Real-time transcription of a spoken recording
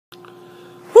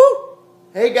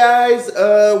Hey guys,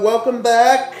 welcome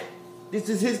back. This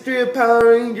is History of Power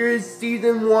Rangers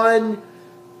Season 1,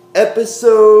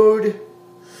 Episode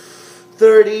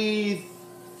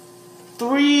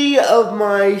 33 of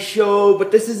my show,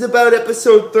 but this is about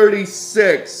Episode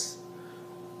 36.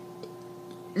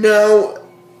 Now,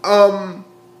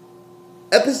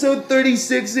 Episode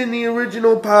 36 in the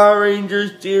original Power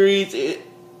Rangers series,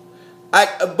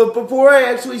 but before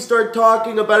I actually start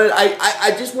talking about it,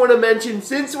 I just want to mention,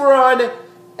 since we're on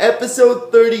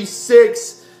episode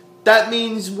 36, that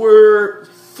means we're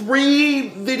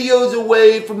 3 videos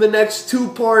away from the next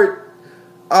 2-part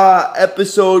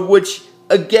episode, which,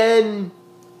 again,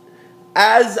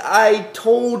 as I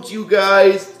told you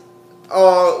guys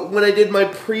when I did my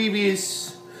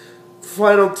previous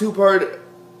final 2-part,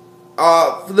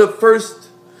 for the first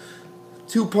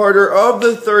 2-parter of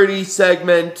the 30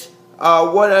 segment,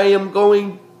 what I am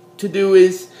going to do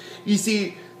is, you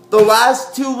see, the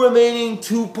last 2 remaining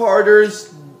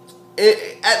 2-parters,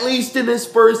 at least in this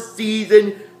first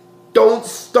season, don't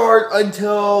start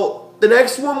until the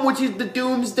next one, which is the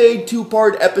Doomsday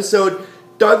 2-part episode,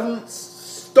 doesn't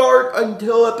start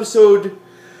until episode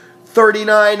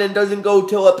 39 and doesn't go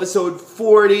till episode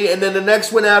 40, and then the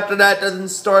next one after that doesn't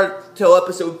start till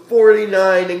episode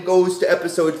 49 and goes to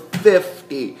episode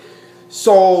 50.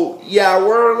 So, yeah,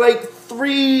 we're like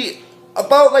 3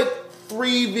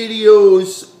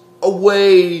 videos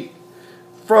away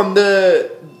from the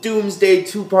Doomsday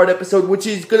 2-part episode, which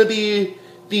is going to be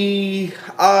the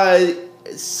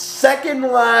second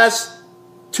last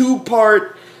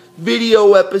 2-part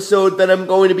video episode that I'm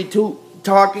going to be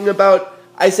talking about.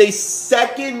 I say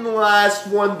second last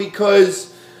one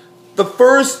because the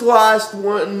first last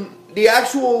one, the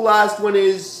actual last one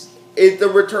is the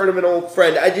return of an old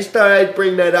friend. I just thought I'd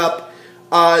bring that up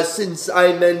since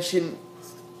I mentioned,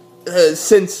 I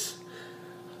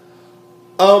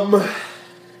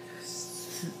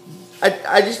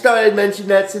just thought I'd mention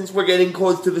that since we're getting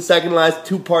close to the second last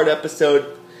 2-part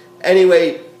episode.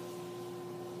 Anyway,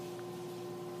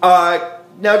 now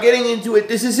getting into it,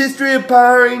 this is History of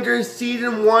Power Rangers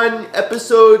Season 1,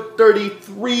 Episode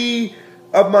 33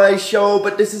 of my show,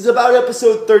 but this is about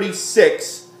Episode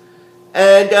 36.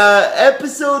 And,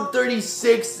 Episode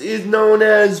 36 is known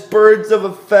as Birds of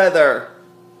a Feather.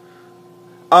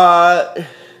 But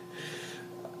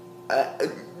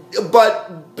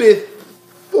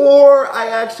before I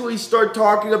actually start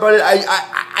talking about it,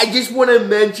 I just want to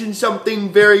mention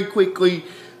something very quickly.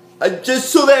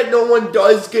 Just so that no one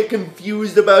does get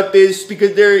confused about this,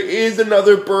 because there is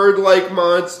another bird-like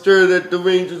monster that the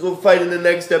Rangers will fight in the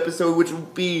next episode, which will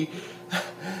be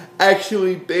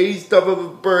actually based off of a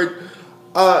bird.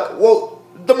 Well,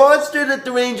 the monster that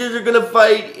the Rangers are going to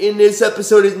fight in this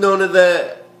episode is known as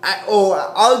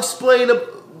I'll explain.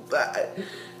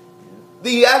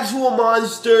 The actual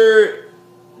monster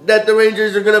that the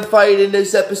Rangers are going to fight in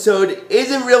this episode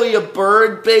isn't really a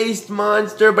bird-based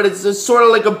monster, but it's sort of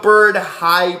like a bird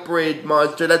hybrid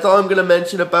monster. That's all I'm going to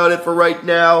mention about it for right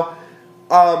now.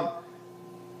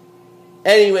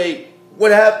 Anyway,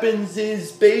 what happens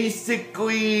is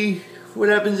basically, what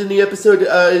happens in the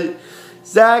episode,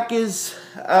 Zach is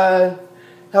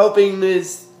helping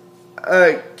this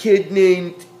kid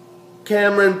named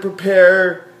Cameron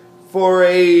prepare for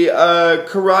a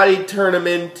karate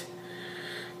tournament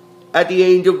at the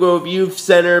Angel Grove Youth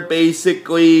Center,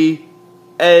 basically.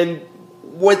 And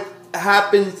what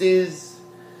happens is,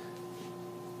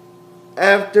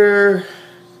 after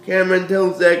Cameron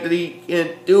tells Zach that he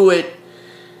can't do it,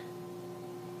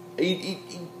 he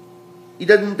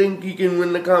doesn't think he can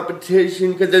win the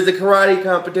competition, because there's a karate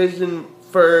competition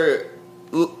for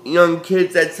young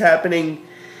kids that's happening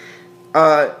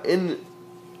at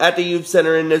the youth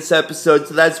center in this episode.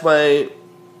 So that's why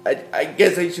I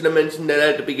guess I should have mentioned that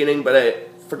at the beginning, but I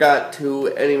forgot to.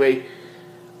 Anyway,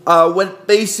 what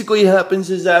basically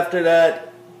happens is after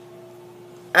that,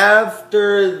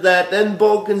 then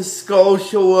Bulk and Skull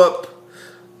show up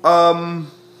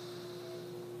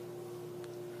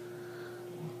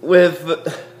with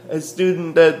a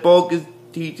student that Bulk is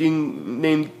teaching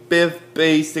named Biff,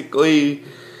 basically.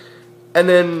 And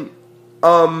then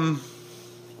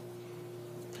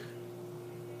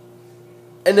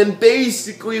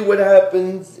basically what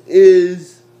happens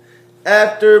is,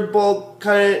 after Bulk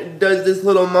kind of does this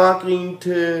little mocking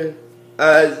to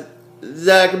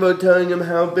Zach about telling him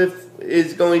how Biff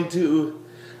is going to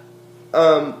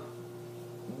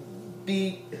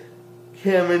beat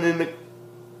Cameron in the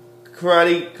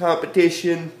karate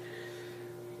competition,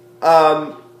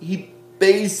 he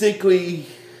basically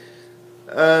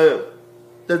does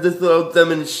this little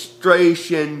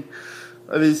demonstration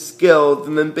of his skills,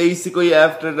 and then basically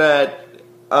after that,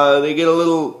 they get a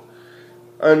little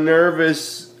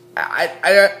nervous.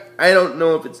 I don't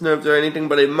know if it's nerves or anything,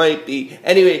 but it might be.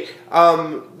 Anyway,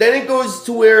 then it goes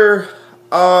to where,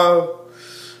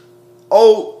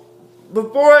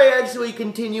 before I actually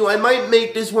continue, I might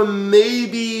make this one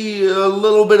maybe a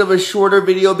little bit of a shorter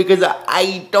video because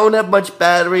I don't have much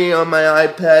battery on my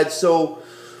iPad. So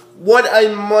what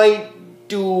I might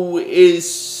do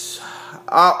is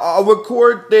I'll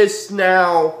record this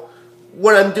now.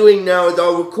 What I'm doing now is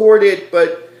I'll record it,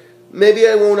 but maybe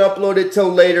I won't upload it till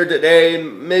later today,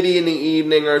 maybe in the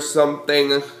evening or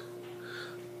something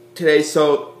today.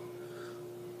 So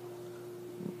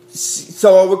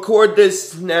I'll record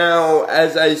this now,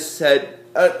 as I said.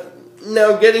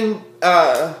 Now, getting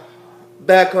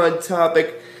back on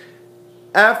topic.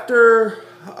 After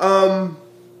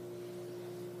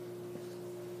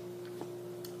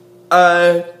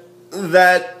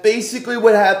that, basically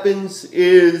what happens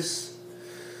is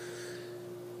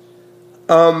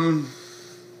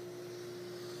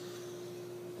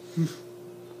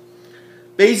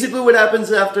basically what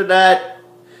happens after that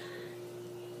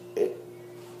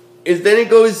is then it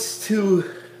goes to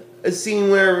a scene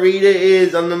where Rita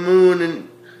is on the moon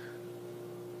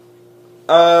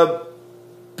and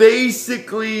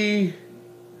basically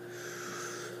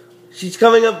she's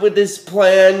coming up with this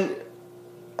plan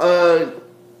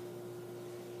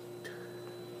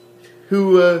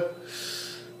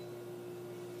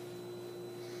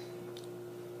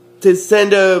to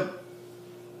send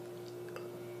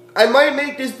I might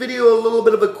make this video a little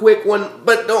bit of a quick one,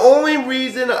 but the only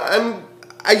reason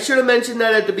I should have mentioned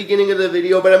that at the beginning of the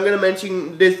video, but I'm going to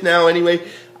mention this now anyway.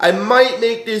 I might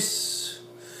make this...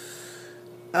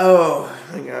 Oh,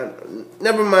 my God.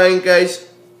 Never mind, guys.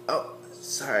 Oh,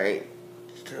 sorry.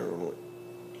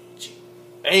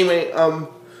 Anyway,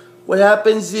 what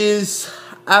happens is,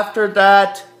 after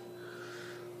that,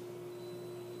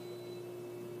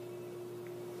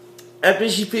 after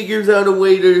she figures out a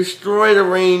way to destroy the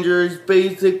Rangers,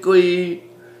 basically,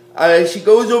 she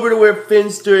goes over to where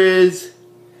Finster is.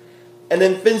 And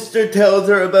then Finster tells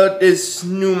her about this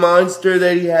new monster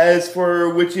that he has for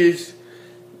her, which is...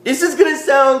 This is going to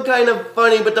sound kind of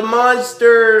funny, but the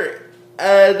monster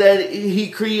that he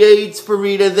creates for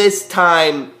Rita this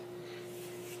time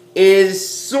is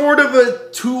sort of a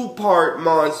two-part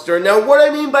monster. Now, what I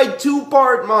mean by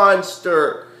two-part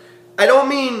monster, I don't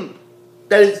mean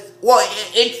that it's... Well,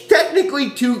 it's technically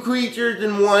two creatures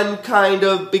in one, kind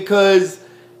of, because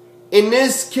in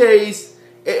this case,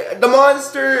 the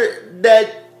monster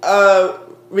that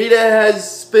Rita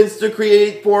has Finster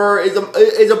create for her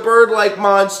is a bird-like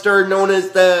monster known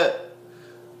as the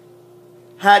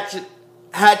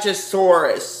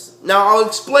Hatchosaurus. Now, I'll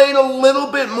explain a little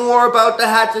bit more about the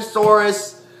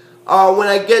Hatchosaurus when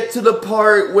I get to the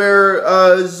part where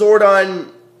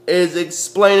Zordon is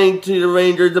explaining to the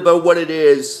Rangers about what it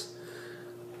is.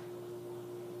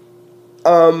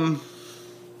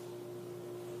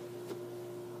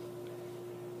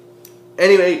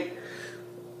 Anyway,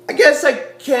 I guess I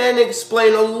can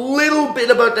explain a little bit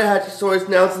about the Hatchosaurus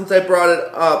now since I brought it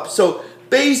up. So,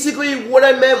 basically, what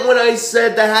I meant when I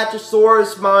said the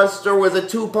Hatchosaurus monster was a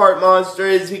two-part monster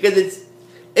is because it's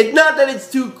not that it's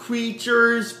two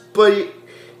creatures, but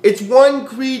it's one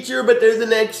creature, but there's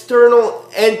an external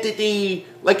entity,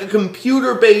 like a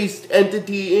computer-based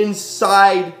entity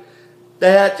inside the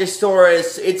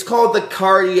Hatchosaurus. It's called the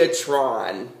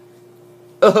Cardiatron.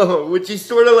 Which is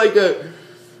sort of like a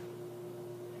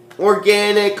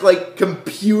organic, like,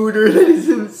 computer that is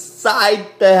inside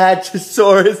the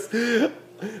Hatchosaurus.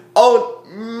 Oh,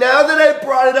 now that I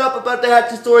brought it up about the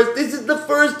Hatchosaurus, this is the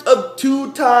first of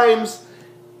 2 times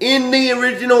in the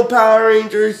original Power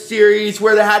Rangers series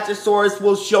where the Hatchosaurus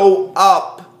will show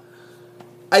up.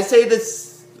 I say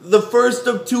this, the first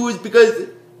of 2 is because,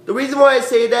 the reason why I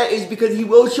say that is because he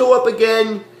will show up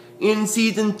again in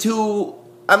Season 2.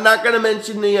 I'm not going to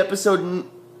mention the episode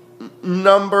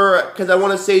number because I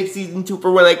want to save Season 2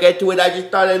 for when I get to it. I just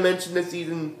thought I'd mention the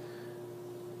season.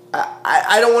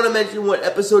 I don't want to mention what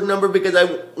episode number because I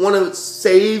want to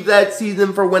save that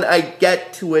season for when I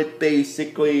get to it,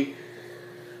 basically.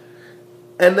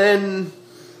 And then...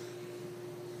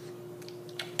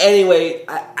 Anyway,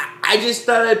 I just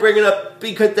thought I'd bring it up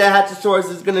because the Hatchosaurus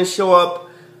is going to show up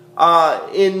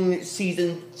in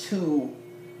Season 2.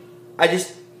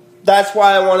 That's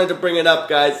why I wanted to bring it up,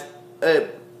 guys.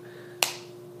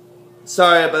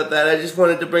 Sorry about that. I just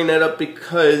wanted to bring that up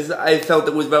because I felt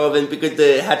it was relevant because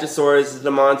the Hatchosaurus is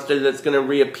the monster that's going to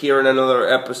reappear in another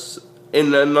episode,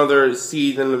 in another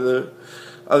season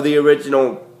of the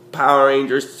original Power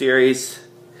Rangers series.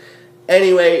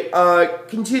 Anyway,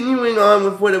 continuing on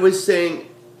with what I was saying,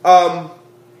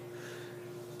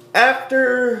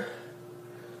 after,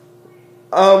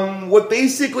 what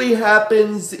basically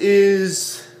happens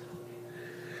is,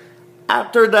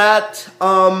 after that,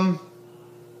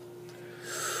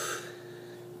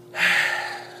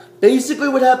 basically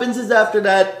what happens is after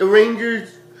that, the Rangers,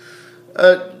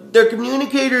 their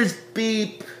communicators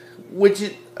beep, which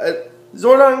is,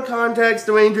 Zordon contacts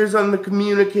the Rangers on the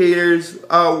communicators,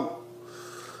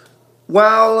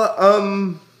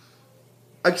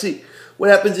 actually, what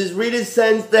happens is Rita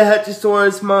sends the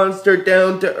Hatchosaurus monster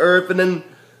down to Earth, and then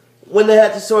when the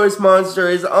Hatchosaurus monster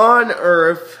is on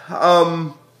Earth,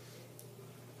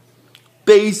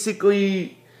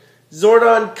 basically,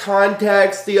 Zordon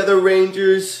contacts the other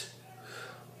Rangers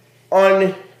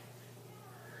on,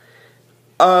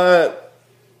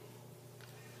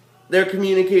 their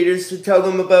communicators to tell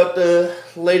them about the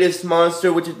latest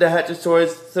monster, which is the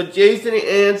Hatchosaurus. So Jason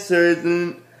answers,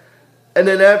 and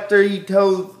then after he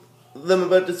tells them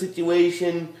about the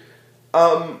situation,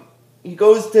 he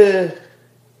goes to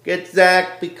get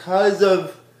Zach because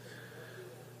of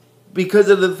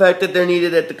the fact that they're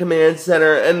needed at the command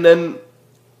center. And then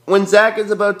when Zach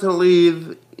is about to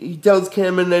leave, he tells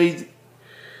Cameron that he's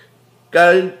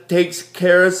takes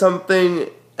care of something,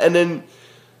 and then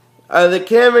the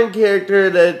Cameron character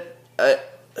that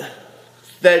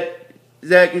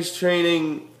Zach is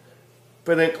training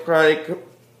for the chronic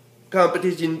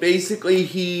competition, basically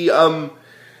he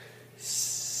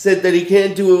said that he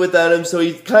can't do it without him, so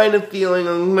he's kind of feeling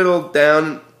a little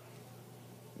down.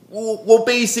 Well,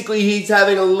 basically he's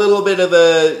having a little bit of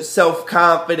a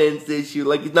self-confidence issue,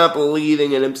 like he's not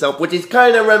believing in himself, which is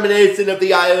kind of reminiscent of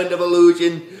the Island of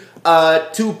Illusion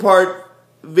 2-part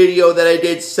video that I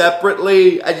did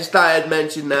separately. I just thought I'd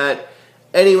mention that.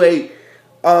 Anyway,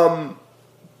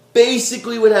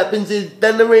 basically what happens is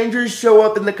then the Rangers show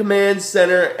up in the command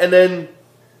center, and then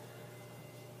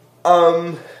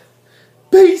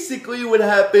basically what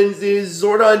happens is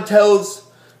Zordon tells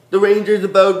the Rangers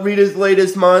about Rita's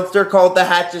latest monster called the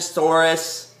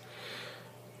Hatchosaurus,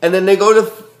 and then they go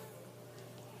to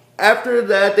after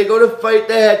that they go to fight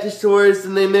the Hatchosaurus,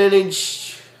 and they manage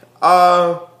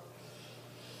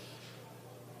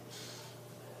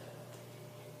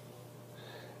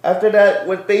after that,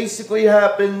 what basically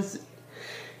happens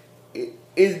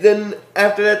is then,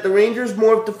 after that, the Rangers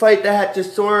morph to fight the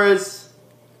Hatchosaurus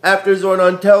after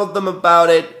Zordon tells them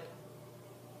about it.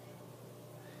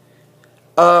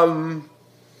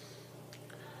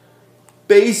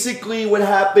 Basically what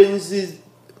happens is,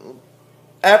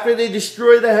 after they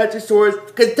destroy the Hatchosaurus,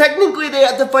 because technically they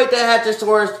have to fight the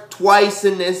Hatchosaurus twice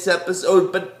in this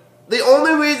episode, but the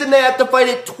only reason they have to fight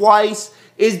it twice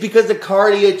is because of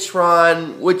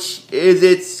Cardiatron, which is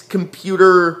its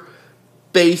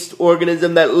computer-based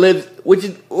organism that lives, which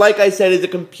is, like I said, is a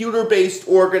computer-based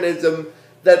organism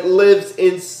that lives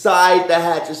inside the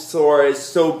Hatchosaurus.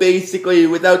 So basically,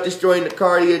 without destroying the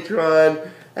Cardiatron,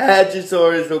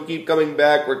 Hatchosaurus will keep coming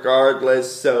back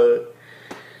regardless. So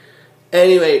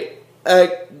anyway,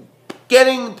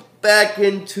 getting back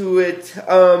into it,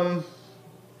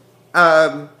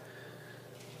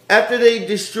 after they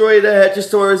destroy the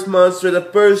Hatchosaurus monster the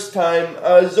first time,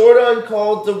 Zordon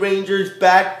called the Rangers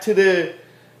back to the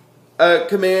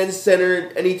command center,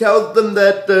 and he tells them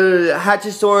that the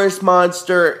Hatchosaurus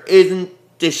monster isn't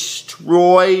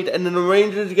destroyed, and then the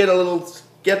Rangers get a little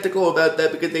skeptical about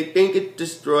that because they think it's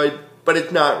destroyed, but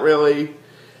it's not really.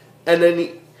 And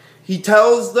then he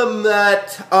tells them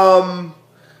that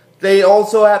they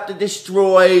also have to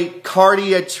destroy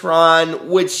Cardiatron,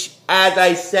 which, as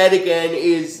I said again,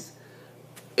 is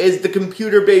the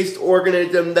computer-based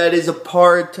organism that is a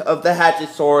part of the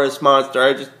Hatchosaurus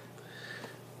monster.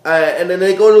 And then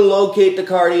they go to locate the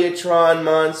Cardiatron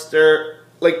monster,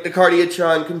 like the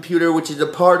Cardiatron computer, which is a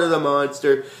part of the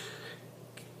monster.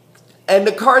 And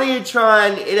the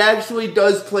Cardiatron, it actually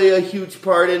does play a huge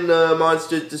part in the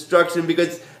monster's destruction,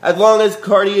 because as long as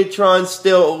Cardiatron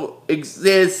still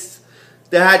exists,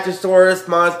 the Hatchosaurus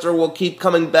monster will keep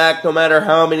coming back no matter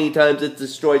how many times it's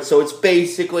destroyed. So it's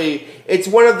basically, it's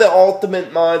one of the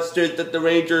ultimate monsters that the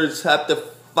Rangers have to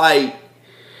fight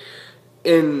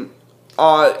in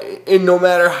no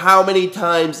matter how many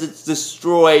times it's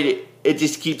destroyed, it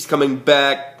just keeps coming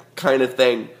back, kind of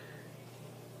thing.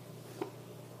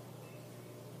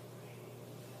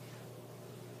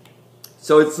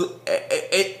 So it's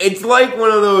like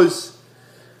one of those,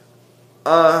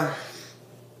 I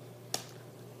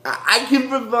can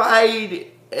provide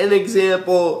an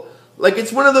example, like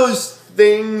it's one of those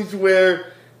things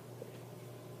where,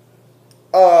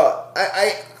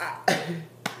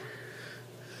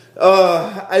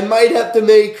 I might have to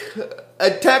make a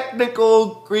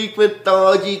technical Greek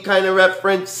mythology kind of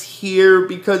reference here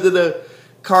because of the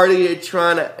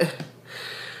Cardiatron.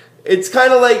 It's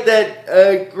kind of like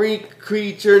that Greek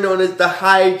creature known as the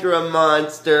Hydra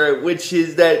monster, which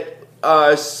is that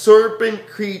serpent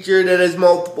creature that has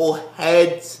multiple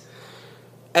heads,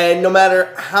 and no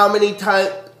matter how many times,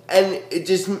 and it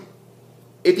just,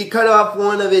 if you cut off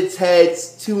one of its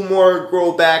heads, two more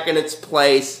grow back in its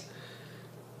place.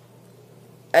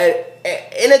 And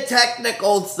in a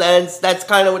technical sense, that's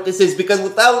kind of what this is, because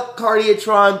without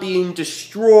Cardiatron being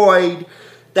destroyed,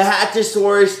 the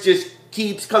Hatchosaurus just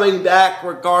keeps coming back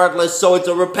regardless, so it's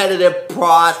a repetitive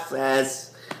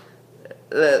process.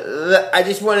 I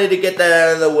just wanted to get that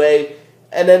out of the way.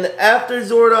 And then after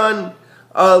Zordon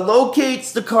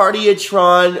locates the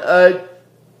Cardiatron,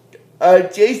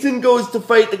 Jason goes to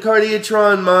fight the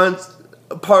Cardiatron monster,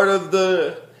 part of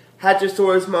the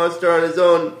Hatchosaurus monster, on his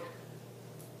own.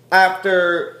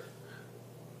 After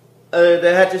the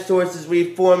Hatchosaurus is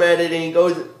reformatted, and he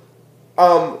goes,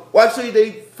 well, actually,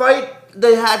 they fight the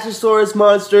Hatchosaurus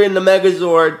monster in the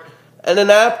Megazord, and then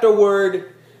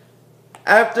afterward,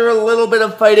 after a little bit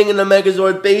of fighting in the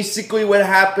Megazord, basically what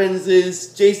happens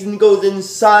is Jason goes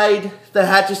inside the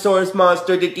Hatchosaurus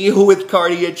monster to deal with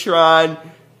Cardiatron,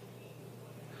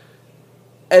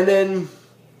 and then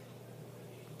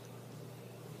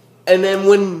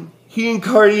when he and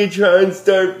Cardiatron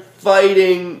start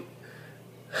fighting,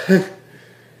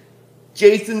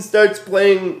 Jason starts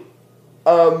playing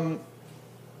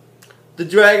the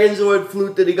Dragonzord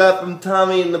flute that he got from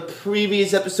Tommy in the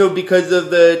previous episode because of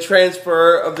the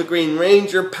transfer of the Green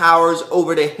Ranger powers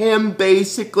over to him,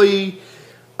 basically.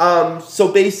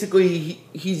 So basically,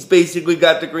 he's basically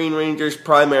got the Green Ranger's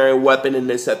primary weapon in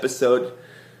this episode.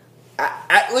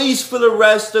 At least for the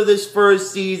rest of this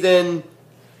first season.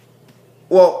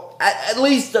 Well, at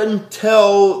least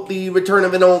until the Return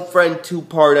of an Old Friend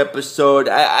 2-part episode.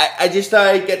 I just thought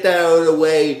I'd get that out of the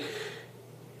way.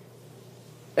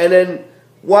 And then,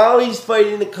 while he's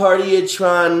fighting the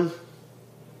Cardiatron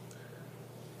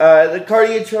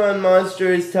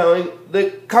monster is telling...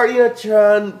 The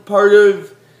Cardiatron part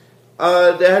of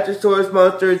the Hatchosaurus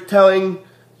monster is telling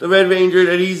the Red Ranger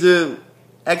that he's an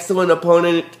excellent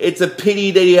opponent. It's a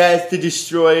pity that he has to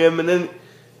destroy him. And then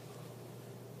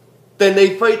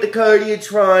they fight the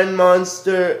Cardiatron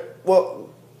monster. Well,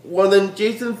 then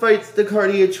Jason fights the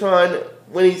Cardiatron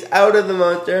when he's out of the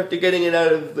monster after getting it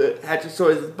out of the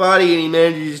Hatchosaurus' body, and he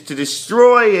manages to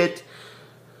destroy it.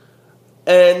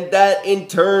 And that, in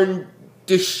turn,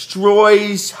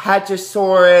 destroys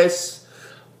Hatchosaurus,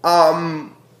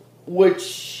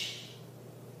 which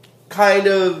kind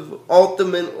of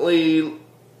ultimately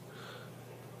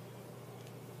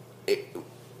it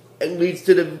leads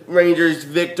to the Rangers'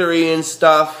 victory and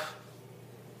stuff.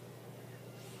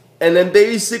 And then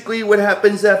basically what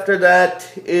happens after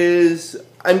that is,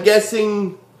 I'm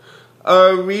guessing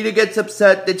Rita gets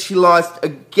upset that she lost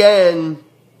again.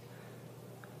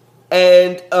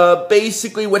 And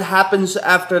basically what happens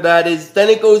after that is, then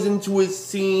it goes into a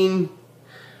scene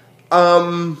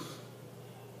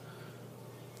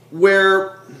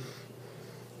where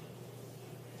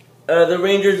the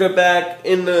Rangers are back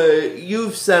in the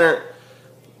youth center.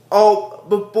 Oh,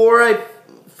 before I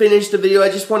finish the video, I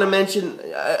just want to mention,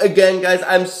 again, guys,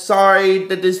 I'm sorry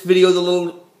that this video is a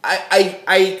little...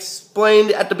 I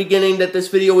explained at the beginning that this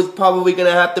video was probably going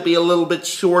to have to be a little bit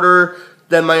shorter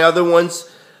than my other ones.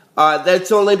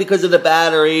 That's only because of the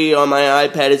battery on my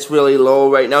iPad. It's really low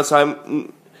right now, so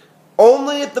I'm...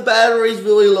 Only if the battery is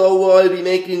really low will I be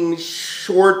making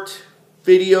short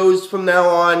videos from now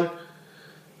on.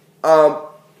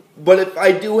 But if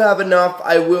I do have enough,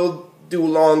 I will do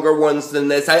longer ones than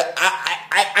this. I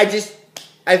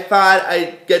thought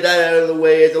I'd get that out of the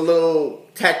way as a little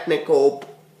technical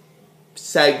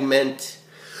segment.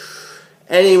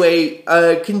 Anyway,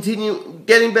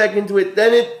 getting back into it,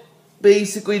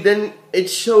 then it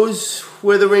shows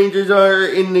where the Rangers are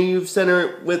in the youth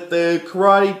center with the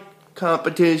karate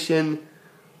competition.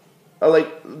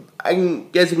 I'm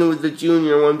guessing it was the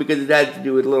junior one because it had to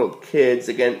do with little kids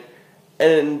again.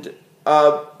 And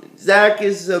Zach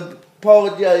is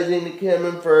apologizing to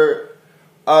Cameron for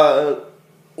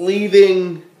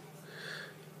leaving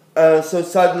so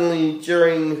suddenly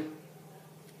during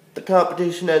the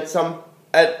competition at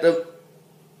the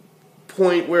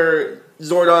point where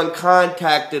Zordon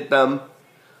contacted them.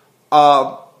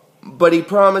 But he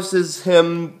promises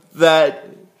him that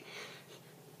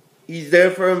he's there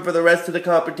for him for the rest of the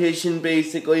competition,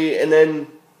 basically, and then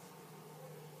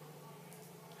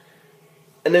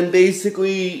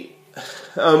basically,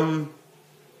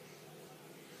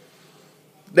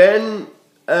 then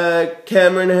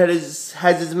Cameron has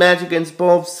his match against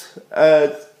Bolf's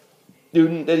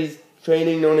student that he's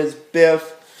training, known as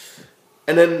Biff,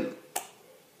 And then,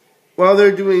 while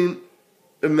they're doing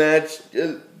the match,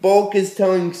 Bulk is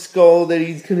telling Skull that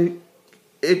he's gonna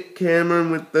hit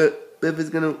Cameron with the... Biff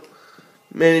is gonna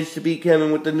manage to beat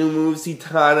Cameron with the new moves he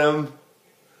taught him.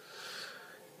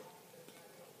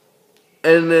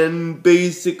 And then,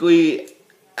 basically,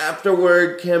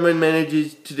 afterward, Cameron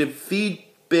manages to defeat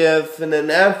Biff. And then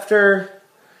after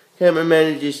Cameron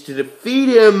manages to defeat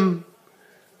him,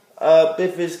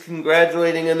 Biff is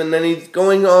congratulating him, and then he's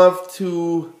going off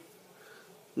to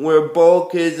where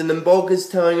Bulk is, and then Bulk is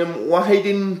telling him, why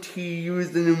didn't he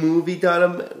use the new move he taught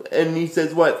him? And he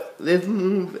says, what, this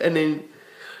move? And then,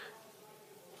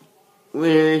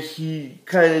 where he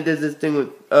kind of does this thing with,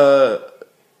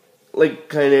 like,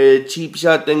 kind of cheap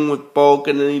shot thing with Bulk,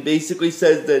 and then he basically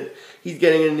says that he's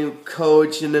getting a new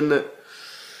coach, and then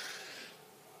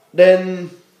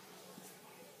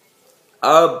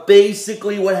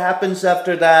basically what happens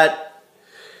after that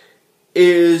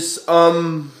is,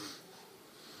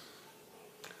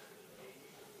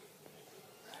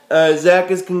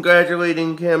 Zack is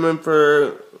congratulating Cameron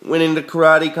for winning the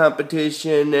karate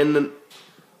competition, and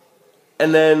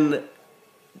then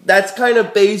that's kind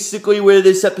of basically where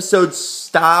this episode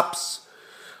stops.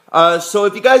 So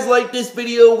if you guys like this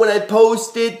video when I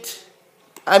post it,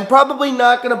 I'm probably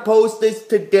not going to post this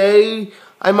today.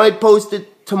 I might post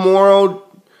it tomorrow.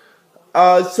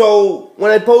 So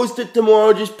when I post it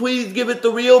tomorrow, just please give it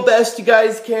the real best you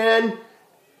guys can.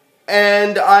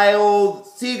 And I'll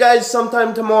see you guys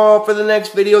sometime tomorrow for the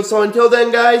next video. So until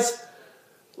then, guys,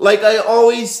 like I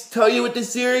always tell you with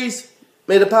this series,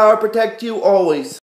 may the power protect you always.